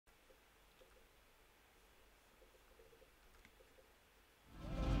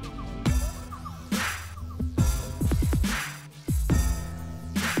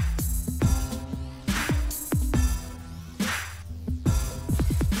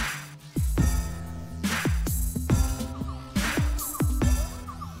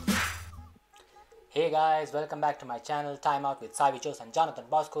guys, welcome back to my channel, Time Out with Savvy Joes and Jonathan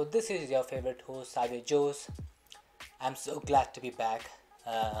Bosco. This is your favorite host, Savvy Joes. I'm so glad to be back.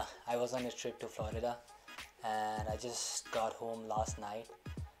 I was on a trip to Florida and I just got home last night.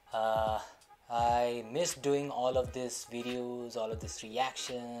 I missed doing all of these videos, all of these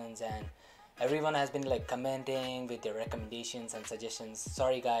reactions, and everyone has been like commenting with their recommendations and suggestions.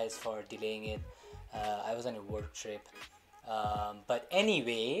 Sorry guys for delaying it. I was on a work trip. But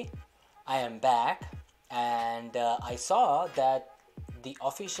anyway, I am back and I saw that the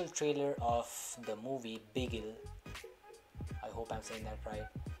official trailer of the movie Bigil, I hope I'm saying that right,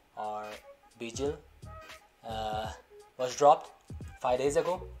 or Bigil, was dropped 5 days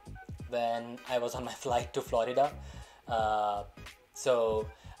ago when I was on my flight to Florida. So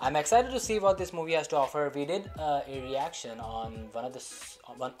I'm excited to see what this movie has to offer. We did a reaction on one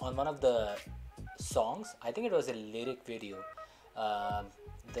of the songs. I think it was a lyric video.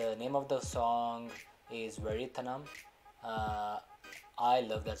 The name of the song is Verithanam. I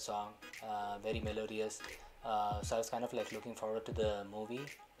love that song, very melodious. So I was kind of like looking forward to the movie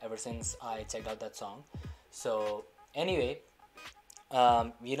ever since I checked out that song. So anyway,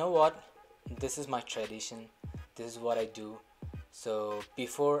 you know what? This is my tradition. This is what I do. So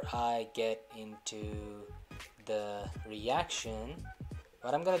before I get into the reaction,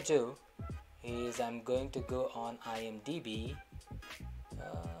 what I'm gonna do is I'm going to go on IMDb.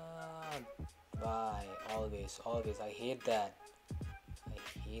 Why? Always. I hate that.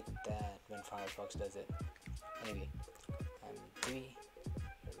 When Firefox does it. Anyway, IMDb.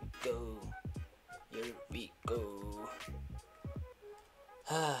 Here we go.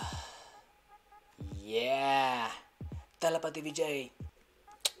 Yeah. Thalapathy Vijay.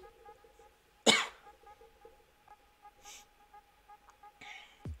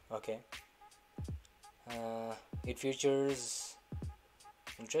 Okay. It features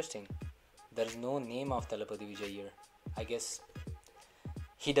interesting. There is no name of Thalapathy Vijay here. I guess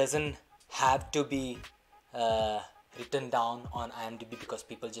he doesn't have to be written down on IMDb because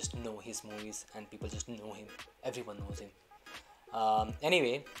people just know his movies and people just know him. Everyone knows him.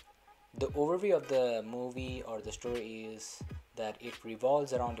 Anyway, the overview of the movie or the story is that it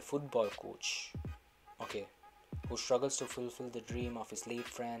revolves around a football coach, okay, who struggles to fulfill the dream of his late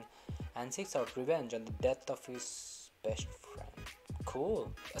friend and seeks out revenge on the death of his best friend.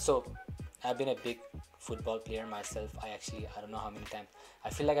 Cool. So I've been a big football player myself. I don't know how many times.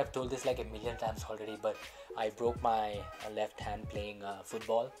 I feel like I've told this like a million times already, but I broke my left hand playing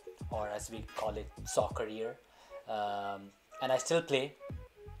football, or as we call it, soccer here. And I still play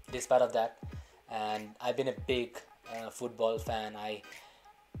despite of that. And I've been a big football fan. I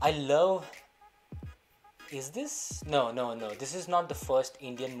love... Is this... No. This is not the first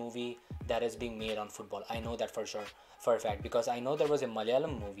Indian movie that is being made on football. I know that for sure, for a fact, because I know there was a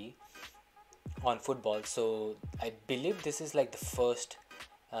Malayalam movie on football. So I believe this is like the first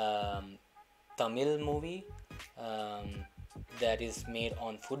Tamil movie that is made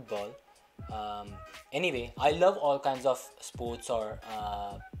on football. Anyway, I love all kinds of sports or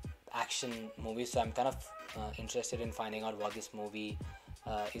action movies, so I'm kind of interested in finding out what this movie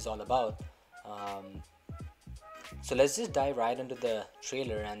is all about. So let's just dive right into the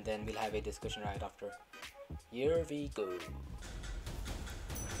trailer and then we'll have a discussion right after. Here we go.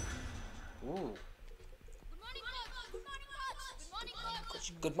 Ooh.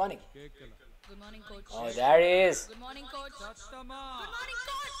 Good morning. Good morning, coach. Oh, there he is. Good morning, coach. Good morning,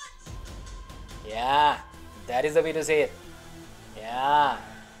 coach. Yeah, that is the way to say it. Yeah.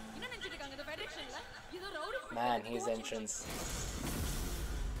 Man, his entrance.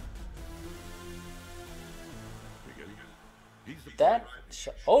 That...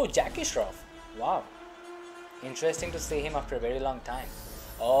 Oh, Jackie Shroff. Wow. Interesting to see him after a very long time.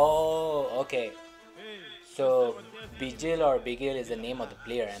 Oh, okay. So, Bigil or Bigil is the name of the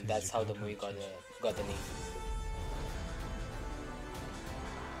player, and that's how the movie got the name.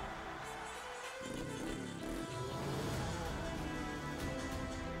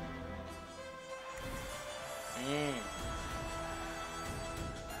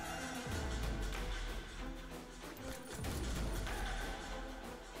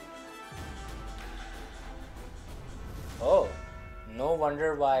 Oh, no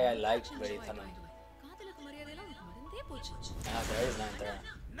wonder why I liked Verithanam. Ah, there is Nayanthara.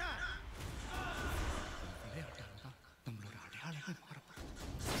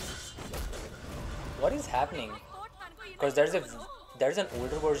 What is happening? Because there's an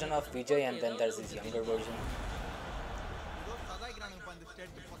older version of Vijay and then there's this younger version.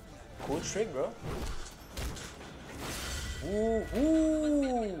 Cool trick, bro.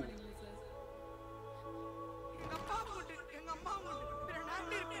 Ooh.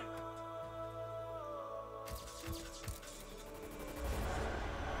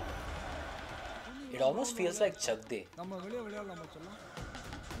 It almost feels like Chak De. நம்ம வெளியே விளையாடலாமா சொல்லலாம்?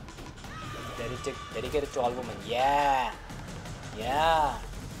 Dedicated to all women. Yeah. Yeah.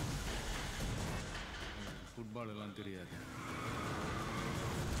 Football எல்லாம் தெரியாது.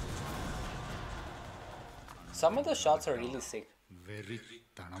 Some of the shots are really sick. Very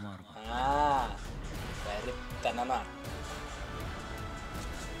தனமா இருக்கும். Very tanama.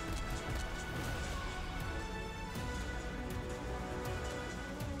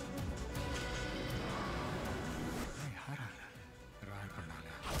 Rai பண்ணால.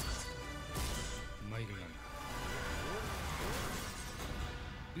 மைகில்.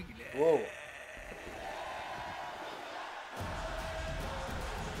 Bigil. Whoa.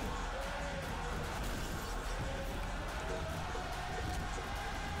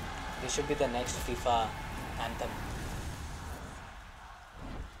 This should be the next FIFA anthem.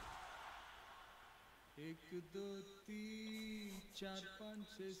 1 2 3 4 5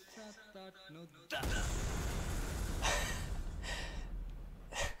 6 7 8 9 10.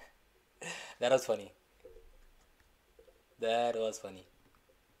 That was funny. That was funny.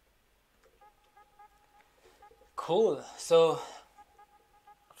 Cool. So,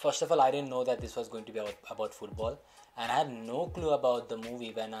 first of all, I didn't know that this was going to be about football. And I had no clue about the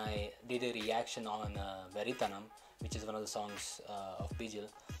movie when I did a reaction on Veritanam, which is one of the songs of Bigil.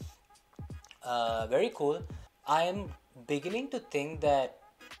 Very cool. I am beginning to think that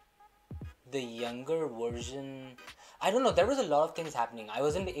the younger version, I don't know, there was a lot of things happening. I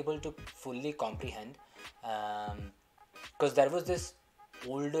wasn't able to fully comprehend because there was this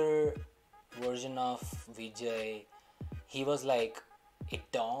older version of Vijay. He was like a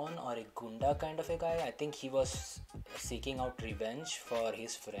Don or a Gunda kind of a guy. I think he was seeking out revenge for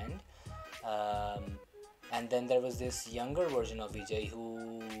his friend. And then there was this younger version of Vijay who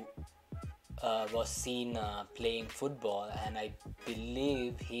was seen playing football, and I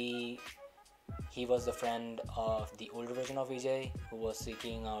believe he was the friend of the older version of Vijay who was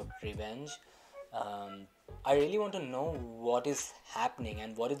seeking out revenge. I really want to know what is happening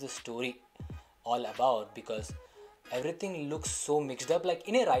and what is the story all about, because everything looks so mixed up, like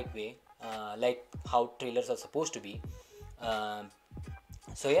in a right way, like how trailers are supposed to be.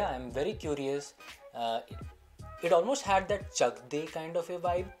 So yeah, I'm very curious. It almost had that Chak De kind of a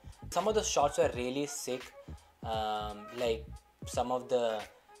vibe. Some of the shots were really sick, like some of the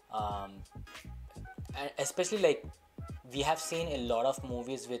especially like we have seen a lot of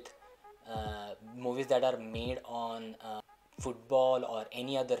movies with movies that are made on football or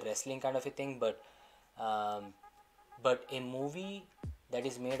any other wrestling kind of a thing, but a movie that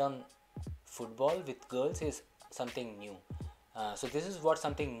is made on football with girls is something new. So this is what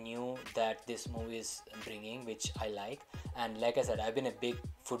something new that this movie is bringing, which I like. And like I said, I've been a big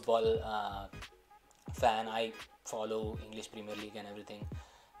football fan. I follow English Premier League and everything.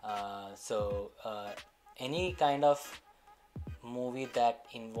 So any kind of movie that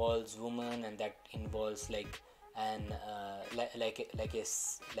involves women and that involves like a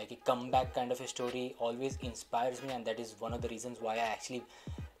comeback kind of a story always inspires me, and that is one of the reasons why I actually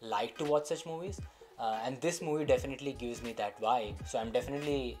like to watch such movies. And this movie definitely gives me that vibe, so I'm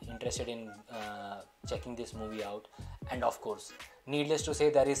definitely interested in checking this movie out. And of course, needless to say,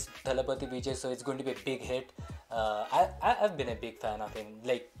 there is Thalapathy Vijay, so it's going to be a big hit. I've been a big fan of him,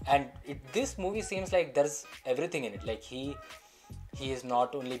 like, and this movie seems like there's everything in it. Like he is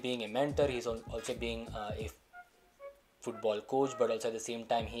not only being a mentor, he's also being a football coach, but also at the same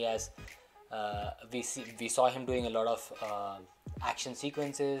time he has we saw him doing a lot of action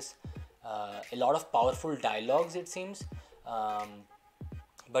sequences, a lot of powerful dialogues, it seems.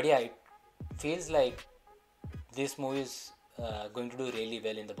 But yeah, it feels like this movie is going to do really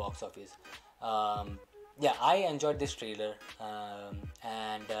well in the box office. Yeah, I enjoyed this trailer,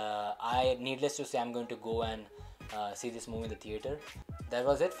 and needless to say, I'm going to go and see this movie in the theater. That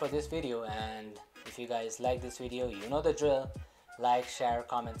was it for this video, and if you guys like this video, you know the drill. Like, share,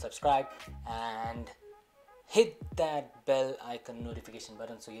 comment, subscribe, and hit that bell icon notification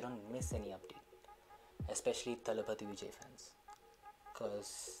button so you don't miss any update, especially Thalapathy Vijay fans,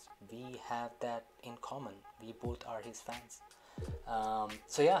 because we have that in common. We both are his fans.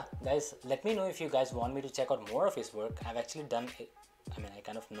 So yeah, guys, let me know if you guys want me to check out more of his work. I've actually done it. I mean, I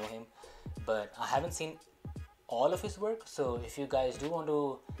kind of know him, but I haven't seen all of his work. So if you guys do want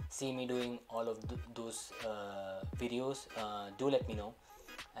to see me doing all of those videos, do let me know.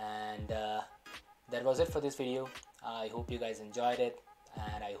 And that was it for this video. I hope you guys enjoyed it,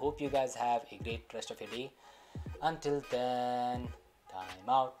 and I hope you guys have a great rest of your day. Until then, time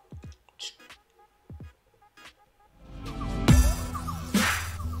out.